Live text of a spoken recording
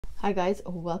Hi guys,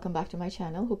 welcome back to my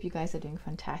channel. Hope you guys are doing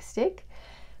fantastic.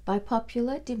 By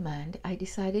popular demand, I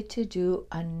decided to do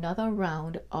another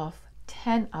round of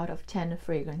 10 out of 10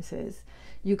 fragrances.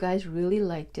 You guys really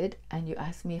liked it and you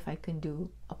asked me if I can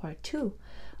do a part 2.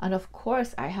 And of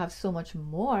course, I have so much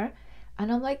more.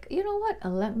 And I'm like, you know what?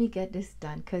 Let me get this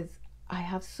done because I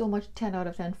have so much 10 out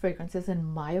of 10 fragrances in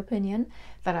my opinion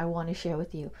that I want to share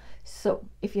with you. So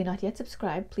if you're not yet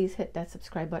subscribed, please hit that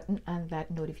subscribe button and that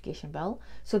notification bell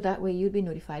so that way you'll be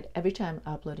notified every time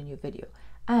I upload a new video.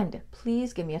 And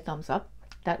please give me a thumbs up.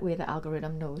 That way the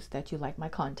algorithm knows that you like my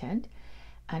content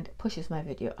and pushes my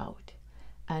video out.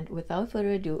 And without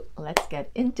further ado, let's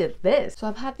get into this. So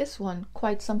I've had this one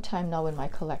quite some time now in my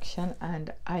collection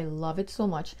and I love it so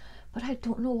much, but I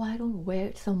don't know why I don't wear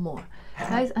it some more.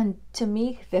 Guys, and to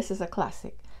me, this is a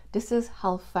classic. This is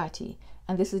Halfati,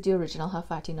 and this is the original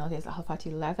Halfati. Now there's a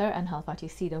Halfati leather and Halfati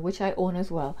cedar, which I own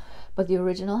as well. But the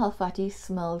original Halfati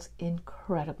smells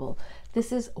incredible.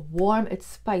 This is warm, it's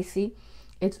spicy,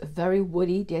 it's very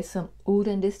woody. There's some oud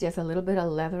in this, there's a little bit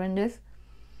of leather in this.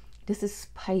 This is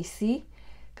spicy.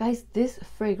 Guys, this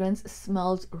fragrance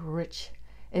smells rich.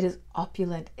 It is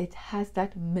opulent. It has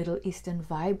that Middle Eastern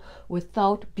vibe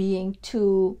without being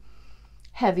too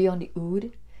heavy on the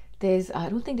oud. I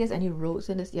don't think there's any rose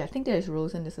in this. Yeah, I think there's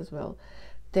rose in this as well.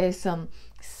 There's some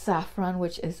saffron,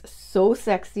 which is so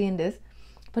sexy in this,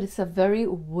 but it's a very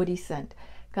woody scent.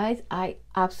 Guys, I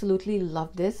absolutely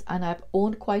love this, and I've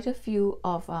owned quite a few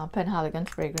of Penhaligon's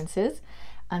fragrances,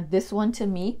 and this one to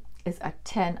me is a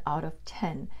 10 out of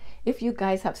 10. If you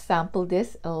guys have sampled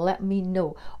this, let me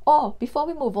know. Oh, before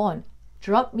we move on,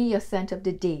 drop me your scent of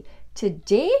the day.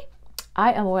 Today,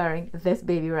 I am wearing this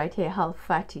baby right here,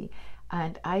 Halfati,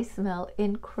 and I smell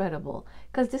incredible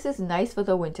because this is nice for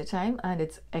the winter time and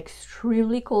it's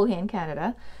extremely cold here in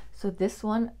Canada. So this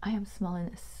one, I am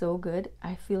smelling so good.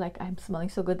 I feel like I'm smelling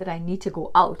so good that I need to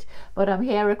go out, but I'm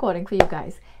here recording for you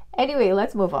guys. Anyway,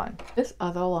 let's move on. This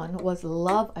other one was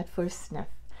Love at First Sniff.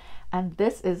 And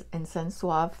this is Encens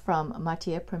Suave from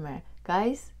Matière Première.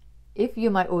 Guys, if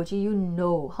you're my OG, you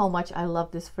know how much I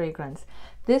love this fragrance.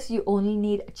 This you only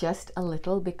need just a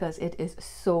little because it is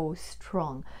so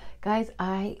strong. Guys,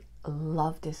 I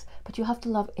love this, but you have to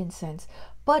love incense.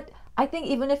 But I think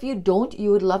even if you don't,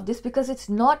 you would love this because it's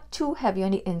not too heavy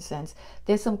on the incense.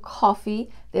 There's some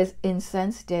coffee, there's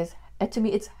incense, there's, to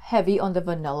me, it's heavy on the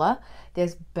vanilla.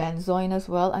 There's benzoin as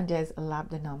well, and there's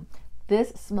labdanum. This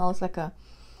smells like a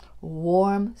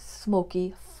warm,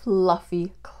 smoky,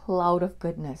 fluffy cloud of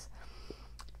goodness.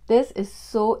 This is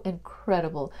so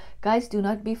incredible. Guys, do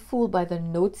not be fooled by the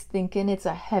notes thinking it's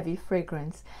a heavy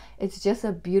fragrance. It's just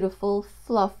a beautiful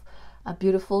fluff, a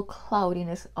beautiful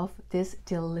cloudiness of this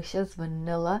delicious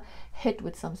vanilla hit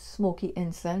with some smoky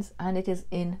incense, and it is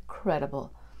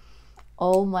incredible.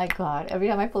 Oh my god, every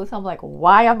time I pull this I'm like,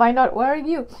 why am I not wearing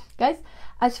you? Guys,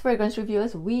 as fragrance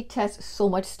reviewers, we test so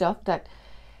much stuff that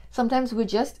sometimes we're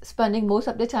just spending most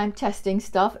of the time testing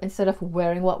stuff instead of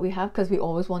wearing what we have because we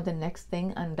always want the next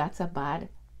thing, and that's a bad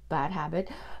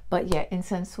habit. But yeah,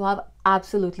 Encens Suave,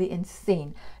 absolutely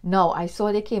insane. Now, I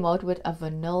saw they came out with a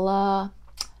vanilla,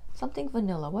 something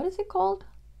vanilla. What is it called?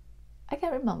 I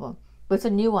can't remember, but it's a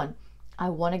new one. I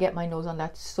want to get my nose on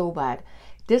that so bad.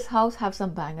 This house have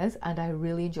some bangers and I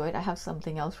really enjoy it. I have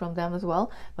something else from them as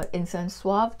well, but Encens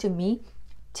Suave to me,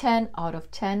 10 out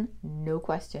of 10, no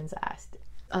questions asked.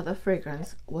 Other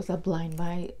fragrance was a blind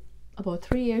buy. About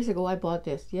 3 years ago I bought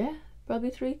this. Yeah, probably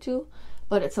 3 too,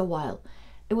 but it's a while.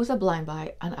 It was a blind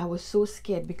buy and I was so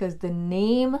scared because the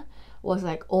name was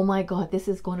like, oh my god, this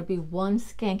is going to be one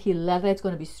skanky leather, it's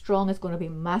going to be strong, it's going to be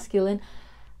masculine.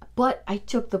 But I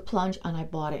took the plunge and I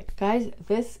bought it. Guys,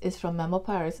 this is from Memo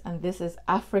Paris and this is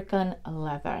African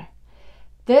leather.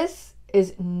 This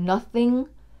is nothing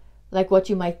like what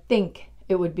you might think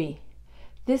it would be.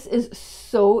 This is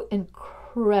so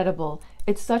incredible.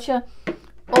 It's such a,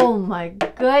 oh my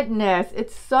goodness,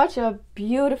 it's such a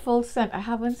beautiful scent. I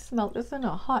haven't smelled this in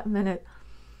a hot minute.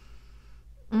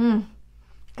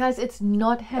 Guys, it's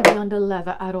not heavy on the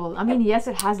leather at all. I mean, yes,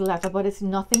 it has leather, but it's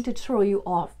nothing to throw you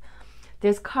off.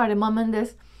 There's cardamom in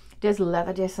this, there's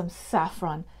leather, there's some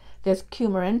saffron, there's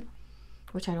coumarin,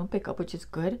 which I don't pick up, which is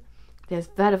good. There's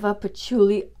vetiver,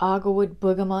 patchouli, agarwood,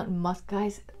 bergamot, musk.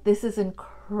 Guys, this is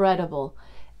incredible.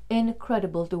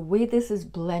 Incredible. The way this is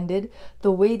blended,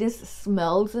 the way this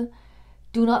smells.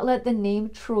 Do not let the name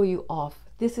throw you off.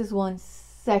 This is one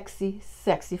sexy,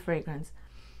 sexy fragrance.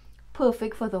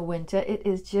 Perfect for the winter. It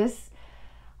is just,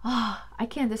 I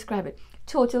can't describe it.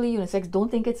 Totally unisex. Don't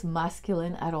think it's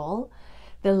masculine at all.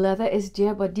 The leather is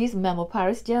there, but these Memo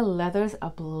Paris, their leathers are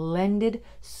blended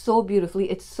so beautifully.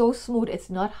 It's so smooth.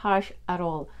 It's not harsh at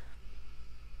all.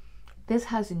 This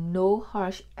has no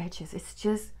harsh edges. It's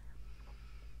just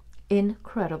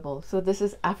incredible. So this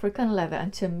is African leather,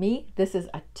 and to me this is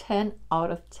a 10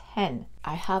 out of 10.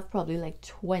 I have probably like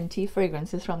 20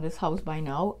 fragrances from this house by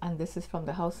now, and this is from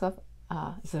the house of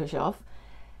xerjoff.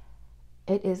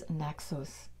 It is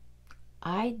Naxos.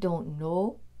 I don't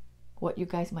know what you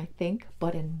guys might think,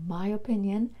 but in my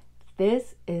opinion,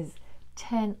 this is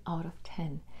 10 out of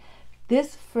 10.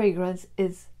 This fragrance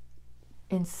is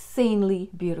insanely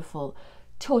beautiful.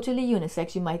 Totally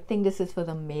unisex. You might think this is for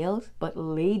the males, but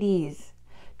ladies,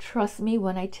 trust me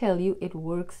when I tell you it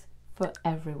works for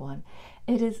everyone.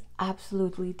 It is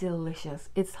absolutely delicious.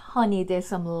 It's honey. There's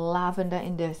some lavender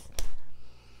in this.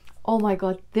 Oh my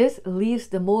god, this leaves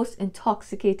the most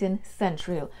intoxicating scent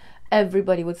trail.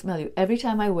 Everybody would smell you. Every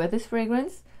time I wear this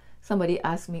fragrance, somebody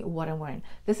asks me what I'm wearing.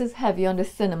 This is heavy on the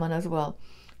cinnamon as well.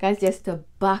 Guys, there's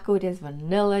tobacco, there's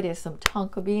vanilla, there's some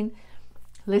tonka bean.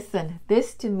 Listen,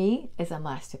 this to me is a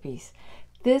masterpiece.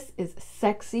 This is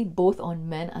sexy both on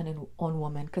men and on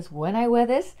women, because when I wear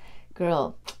this,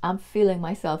 girl, I'm feeling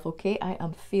myself, okay? I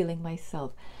am feeling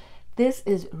myself. This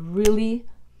is really,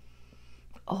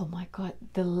 oh my god,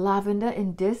 the lavender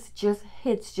in this just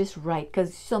hits just right,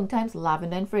 because sometimes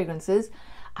lavender in fragrances,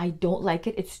 I don't like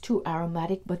it. It's too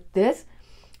aromatic, but this,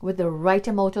 with the right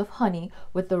amount of honey,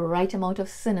 with the right amount of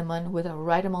cinnamon, with the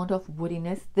right amount of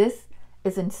woodiness, this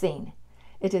is insane.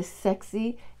 It is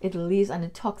sexy. It leaves an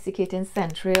intoxicating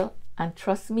scent trail. And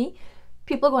trust me,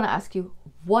 people are going to ask you,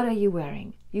 what are you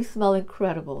wearing? You smell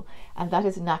incredible. And that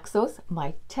is Naxos,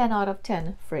 my 10 out of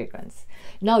 10 fragrance.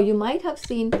 Now, you might have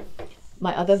seen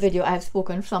my other video. I have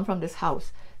spoken some from this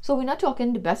house. So we're not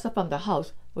talking the best from the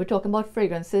house. We're talking about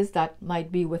fragrances that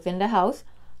might be within the house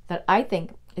that I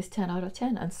think is 10 out of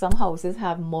 10. And some houses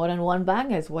have more than one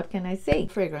bangers. What can I say?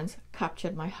 Fragrance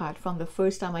captured my heart from the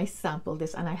first time I sampled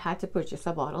this, and I had to purchase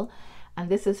a bottle. And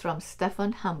this is from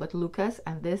Stefan Hambert Lucas,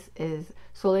 and this is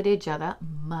Soledad Jada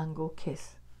Mango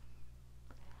Kiss.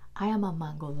 I am a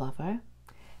mango lover,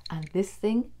 and this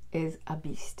thing is a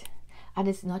beast. And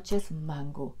it's not just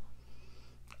mango.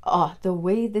 Oh, the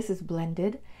way this is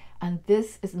blended, and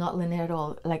this is not linear at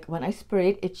all. Like when I spray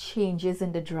it, it changes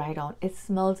in the dry down. It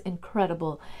smells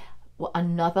incredible. Well,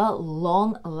 another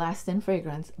long-lasting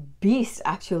fragrance. Beast,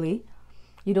 actually.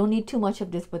 You don't need too much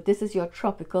of this, but this is your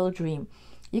tropical dream.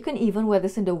 You can even wear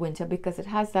this in the winter because it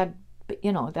has that,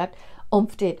 you know, that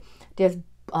oomph to it. There's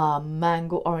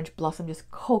mango, orange blossom, just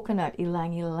coconut,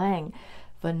 ylang ylang,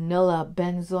 vanilla,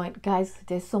 benzoin. Guys,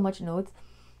 there's so much notes,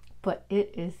 but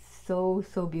it is so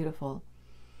beautiful.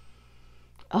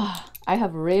 I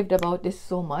have raved about this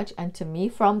so much, and to me,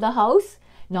 from the house,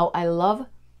 now I love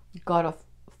God of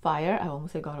Fire. I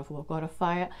almost say God of War, God of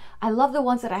Fire. I love the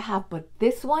ones that I have, but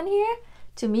this one here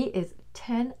to me is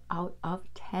 10 out of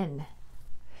 10.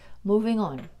 Moving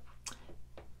on.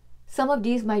 Some of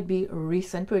these might be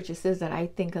recent purchases that I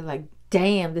think are like,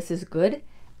 damn, this is good.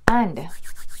 And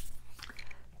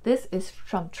this is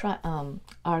from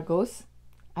Argos.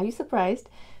 Are you surprised?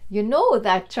 You know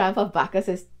that Triumph of Bacchus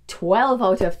is 12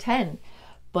 out of 10.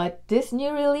 But this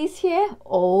new release here,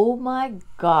 oh my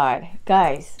god.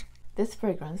 Guys, this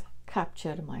fragrance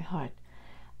captured my heart.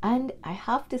 And I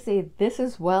have to say, this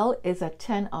as well is a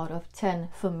 10 out of 10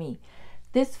 for me.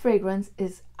 This fragrance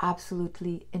is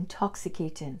absolutely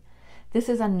intoxicating. This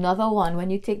is another one, when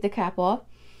you take the cap off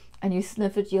and you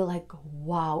sniff it, you're like,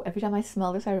 wow. Every time I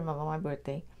smell this, I remember my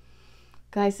birthday.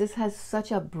 Guys, this has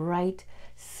such a bright,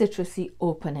 citrusy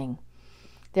opening.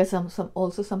 There's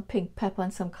also some pink pepper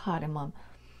and some cardamom.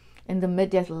 In the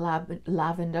mid, there's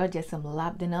lavender, there's some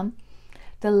labdanum.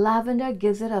 The lavender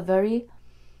gives it a very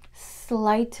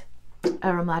slight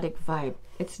aromatic vibe.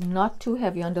 It's not too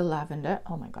heavy on the lavender.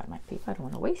 Oh my god, my paper, I don't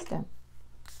want to waste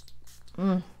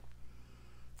them.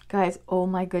 Guys, oh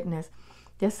my goodness.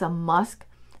 There's some musk,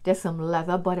 there's some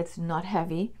leather, but it's not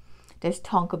heavy. There's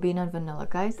tonka bean and vanilla.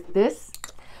 Guys, this,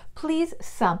 please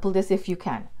sample this if you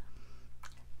can.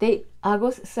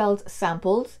 Argos sells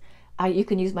samples. You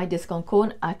can use my discount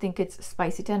code. I think it's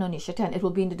Spicy 10 or Nisha 10. It will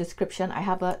be in the description. I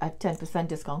have a 10%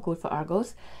 discount code for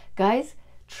Argos. Guys,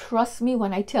 trust me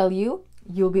when I tell you,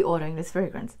 you'll be ordering this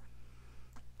fragrance.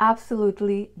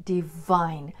 Absolutely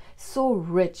divine. So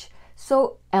rich,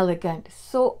 so elegant,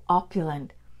 so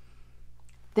opulent.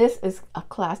 This is a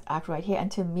class act right here.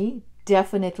 And to me,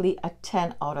 definitely a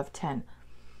 10 out of 10.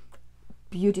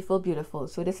 Beautiful, beautiful.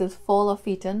 So this is Fall of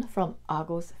Phaeton from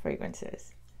Argos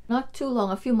Fragrances. Not too long,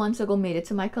 a few months ago, made it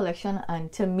to my collection, and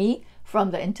to me,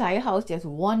 from the entire house, there's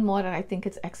one more that I think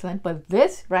it's excellent, but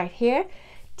this right here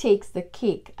takes the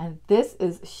cake, and this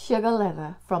is Sugar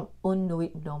Leather from Un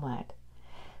Nuit Nomad.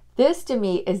 This to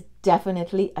me is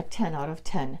definitely a 10 out of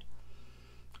 10.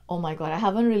 Oh my God, I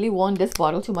haven't really worn this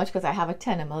bottle too much because I have a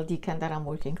 10 ml decant that I'm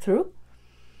working through.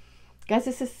 Guys,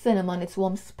 this is cinnamon. It's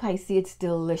warm, spicy. It's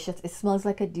delicious. It smells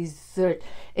like a dessert.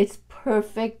 It's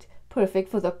perfect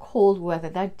for the cold weather.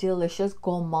 That delicious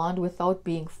gourmand without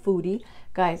being foodie.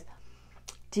 Guys,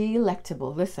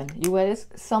 delectable. Listen, you wear this,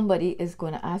 somebody is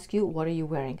going to ask you, what are you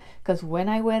wearing? Because when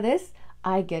I wear this,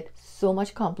 I get so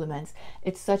much compliments.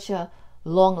 It's such a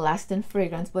long-lasting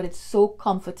fragrance, but it's so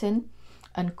comforting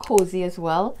and cozy as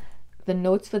well. The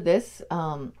notes for this,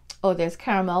 oh, there's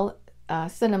caramel,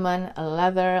 cinnamon,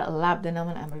 leather, labdanum,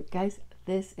 and amber. Guys,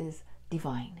 this is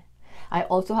divine. I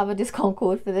also have a discount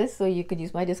code for this, so you could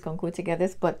use my discount code to get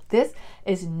this, but this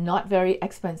is not very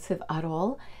expensive at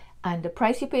all. And the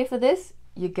price you pay for this,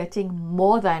 you're getting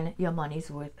more than your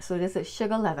money's worth. So this is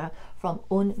Sugar Leather from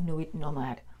Un Nuit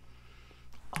Nomad.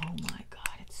 Oh my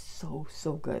God, it's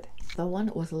so good. The one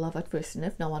was love at first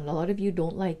sniff. Now, a lot of you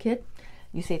don't like it.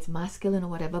 You say it's masculine or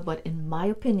whatever, but in my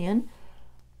opinion,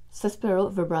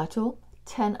 Sospiro Vibrato,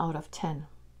 10 out of 10.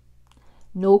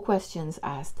 No questions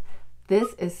asked.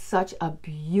 This is such a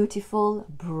beautiful,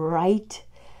 bright,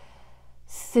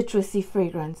 citrusy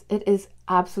fragrance. It is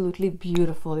absolutely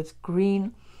beautiful. It's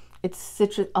green, it's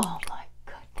citrus. Oh my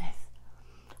goodness.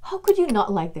 How could you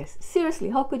not like this? Seriously,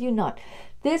 how could you not?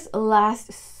 This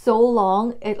lasts so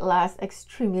long. It lasts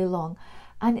extremely long.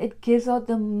 And it gives out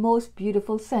the most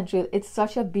beautiful scent. It's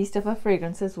such a beast of a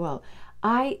fragrance as well.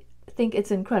 I think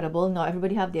it's incredible. Now,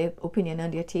 everybody have their opinion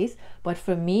and their taste. But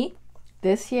for me,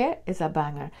 this here is a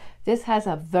banger. This has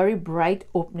a very bright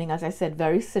opening. As I said,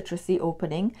 very citrusy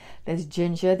opening. There's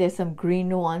ginger. There's some green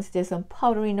nuance. There's some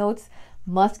powdery notes.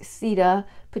 Musk, cedar,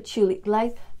 patchouli,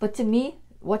 light. But to me,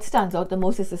 what stands out the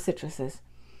most is the citruses.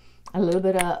 A little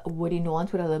bit of woody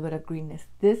nuance with a little bit of greenness.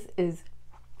 This is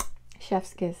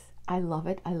chef's kiss. I love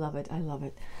it. I love it. I love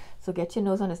it. So get your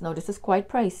nose on this. Now, this is quite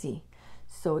pricey.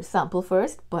 So sample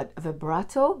first, but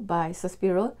Vibrato by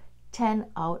Sospiro, 10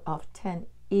 out of 10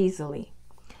 easily.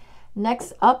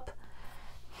 Next up,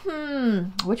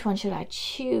 which one should I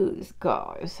choose,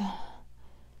 guys?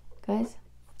 Guys,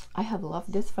 I have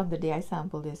loved this from the day I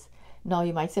sampled this. Now,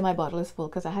 you might say my bottle is full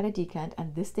because I had a decant,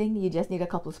 and this thing, you just need a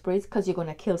couple sprays because you're going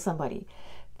to kill somebody.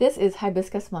 This is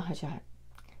Hibiscus Mahajat.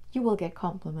 You will get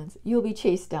compliments. You'll be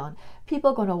chased down.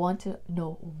 People are going to want to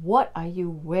know, what are you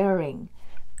wearing?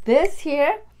 This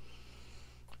here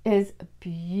is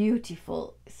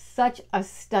beautiful. Such a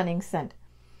stunning scent.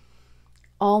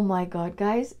 Oh my God,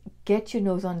 guys, get your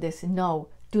nose on this. No,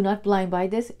 do not blind buy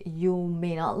this. You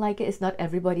may not like it. It's not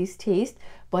everybody's taste.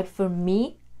 But for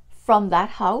me, from that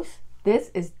house, this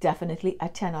is definitely a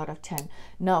 10 out of 10.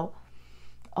 Now,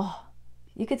 oh,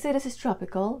 you could say this is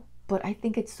tropical, but I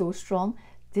think it's so strong.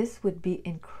 This would be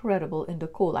incredible in the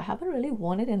cold. I haven't really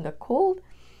worn it in the cold,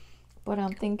 but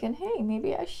I'm thinking, hey,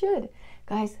 maybe I should.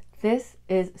 Guys, this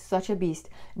is such a beast.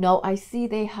 Now, I see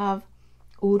they have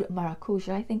Oud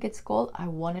Maracuja, I think it's called. I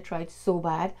want to try it so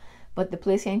bad. But the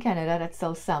place here in Canada that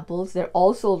sells samples, they're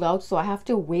all sold out, so I have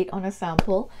to wait on a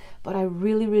sample. But I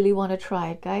really, really want to try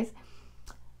it, guys.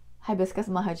 Hibiscus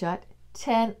Mahajat,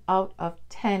 10 out of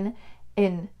 10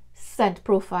 in scent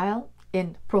profile,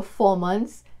 in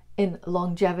performance, in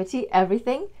longevity,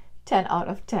 everything, 10 out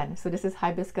of 10. So this is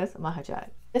Hibiscus Mahajat.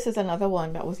 This is another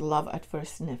one that was love at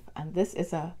first sniff, and this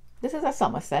is a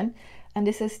summer scent, and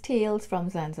this is Tales from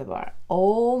Zanzibar.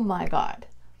 Oh my God.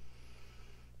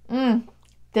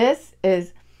 This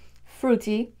is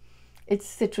fruity, it's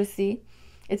citrusy,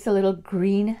 it's a little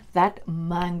green. That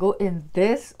mango in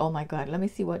this, oh my God, let me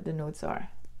see what the notes are.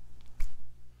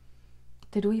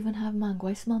 They don't even have mango.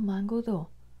 I smell mango though.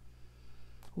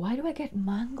 Why do I get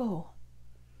mango?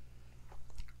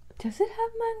 Does it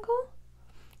have mango?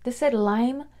 They said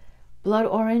lime, blood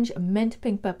orange, mint,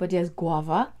 pink pepper. There's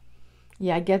guava.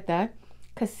 Yeah, I get that.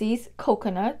 Cassis,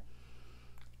 coconut,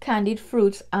 candied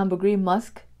fruits, ambergris,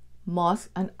 musk, moss,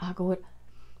 and agarwood.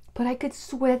 But I could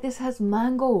swear this has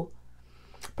mango.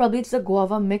 Probably it's the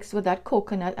guava mixed with that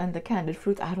coconut and the candied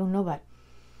fruit. I don't know, but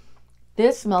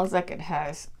this smells like it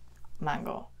has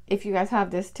mango. If you guys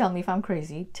have this, tell me if I'm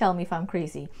crazy. Tell me if I'm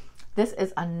crazy. This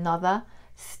is another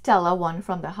stellar one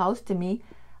from the house. To me,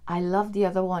 I love the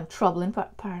other one, Trouble in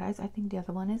Paradise, I think the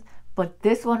other one is. But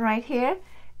this one right here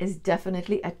is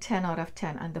definitely a 10 out of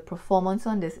 10. And the performance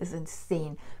on this is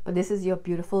insane. But this is your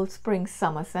beautiful spring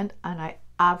summer scent, and I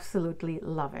absolutely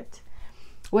love it.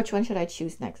 Which one should I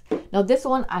choose next? Now this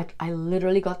one, I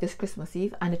literally got this Christmas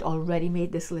Eve, and it already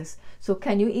made this list. So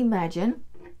can you imagine?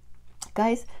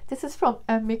 Guys, this is from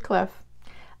Micallef,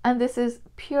 and this is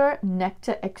Pure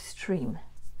Nectar Extreme.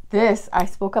 This, I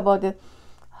spoke about it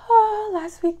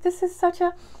last week. This is such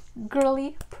a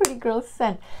girly, pretty girl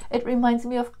scent. It reminds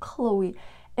me of Chloe.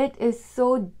 It is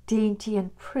so dainty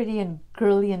and pretty and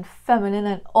girly and feminine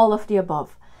and all of the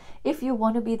above. If you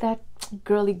want to be that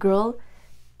girly girl,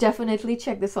 definitely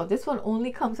check this out. This one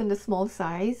only comes in the small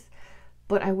size,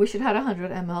 but I wish it had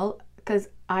 100 ml, because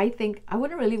I think I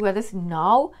wouldn't really wear this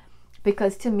now,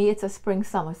 because to me it's a spring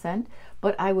summer scent,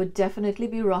 but I would definitely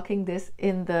be rocking this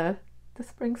in the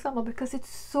spring summer because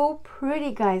it's so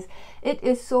pretty, guys. It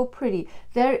is so pretty.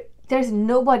 There's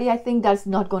nobody I think that's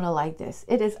not gonna like this.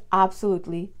 It is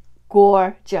absolutely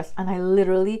gorgeous, and I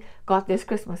literally got this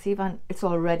Christmas Eve and it's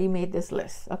already made this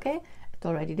list. Okay, it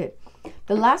already did.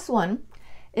 The last one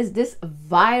is this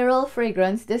viral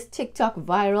fragrance, this TikTok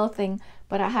viral thing,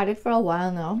 but I had it for a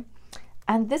while now,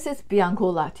 and this is Bianco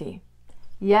Latte.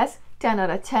 Yes, 10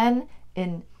 out of 10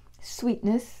 in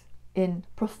sweetness, in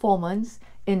performance,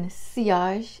 in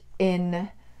sillage, in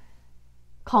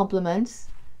compliments.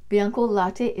 Bianco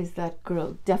Latte is that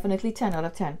girl. Definitely 10 out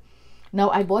of 10. Now,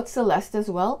 I bought Celeste as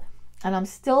well, and I'm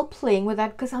still playing with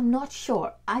that because I'm not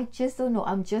sure. I just don't know.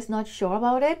 I'm just not sure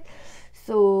about it.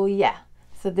 So yeah,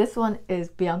 so this one is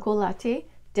Bianco Latte.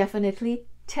 Definitely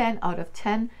 10 out of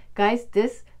 10. Guys,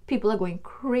 this, people are going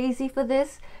crazy for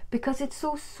this because it's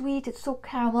so sweet, it's so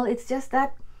caramel. It's just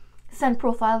that scent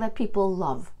profile that people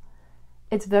love.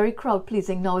 It's very crowd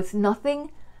pleasing. Now, it's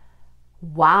nothing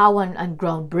wow and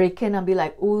groundbreaking and be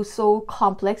like, oh, so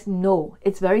complex. No,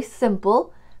 it's very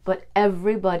simple, but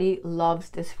everybody loves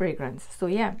this fragrance. So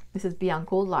yeah, this is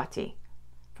Bianco Latte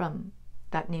from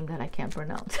that name that I can't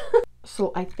pronounce.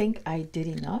 So I think I did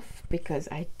enough, because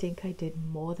I think I did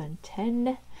more than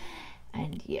 10.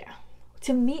 And yeah,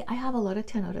 to me, I have a lot of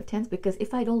 10 out of 10s, because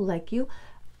if I don't like you,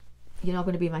 you're not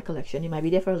going to be in my collection. You might be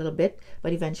there for a little bit,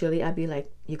 but eventually I'd be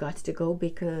like, you got to go,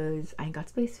 because I ain't got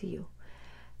space for you.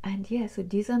 And yeah, so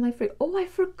these are my favorite. Oh, I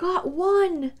forgot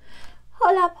one.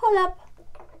 Hold up.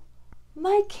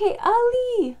 My K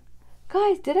Ali.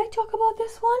 Guys, did I talk about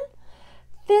this one?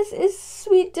 This is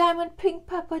Sweet Diamond Pink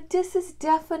Pepper. This is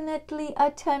definitely a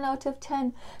 10 out of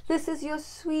 10. This is your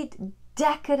sweet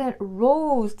decadent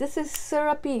rose. This is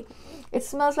syrupy. It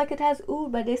smells like it has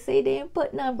oud, but they say they ain't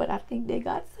put none, but I think they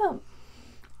got some.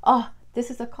 Oh,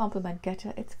 this is a compliment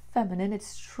getter. It's feminine, it's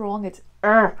strong, it's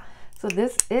So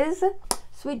this is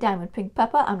Sweet Diamond Pink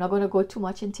Pepper. I'm not going to go too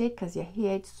much into it because you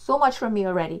hear it so much from me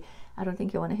already. I don't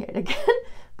think you want to hear it again.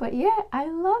 But yeah, I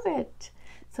love it.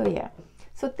 So yeah.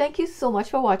 So thank you so much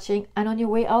for watching. And on your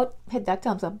way out, hit that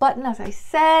thumbs up button, as I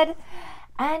said.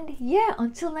 And yeah,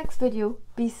 until next video,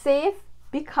 be safe,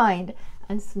 be kind,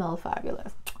 and smell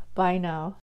fabulous. Bye now.